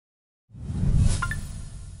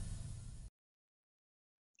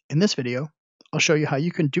In this video, I'll show you how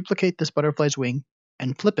you can duplicate this butterfly's wing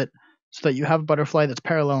and flip it so that you have a butterfly that's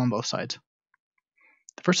parallel on both sides.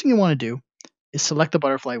 The first thing you want to do is select the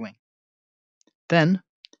butterfly wing. Then,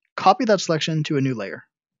 copy that selection to a new layer.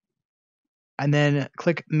 And then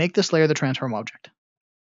click Make this layer the transform object.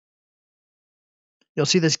 You'll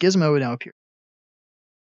see this gizmo now appear.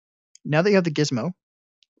 Now that you have the gizmo,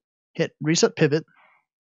 hit Reset Pivot.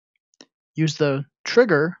 Use the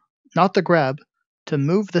trigger, not the grab, to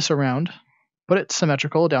move this around. Put it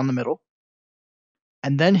symmetrical down the middle.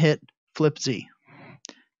 And then hit Flip Z.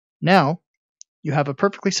 Now, you have a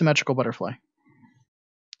perfectly symmetrical butterfly.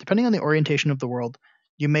 Depending on the orientation of the world,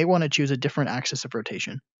 you may want to choose a different axis of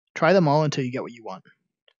rotation. Try them all until you get what you want.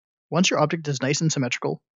 Once your object is nice and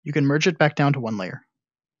symmetrical, you can merge it back down to one layer.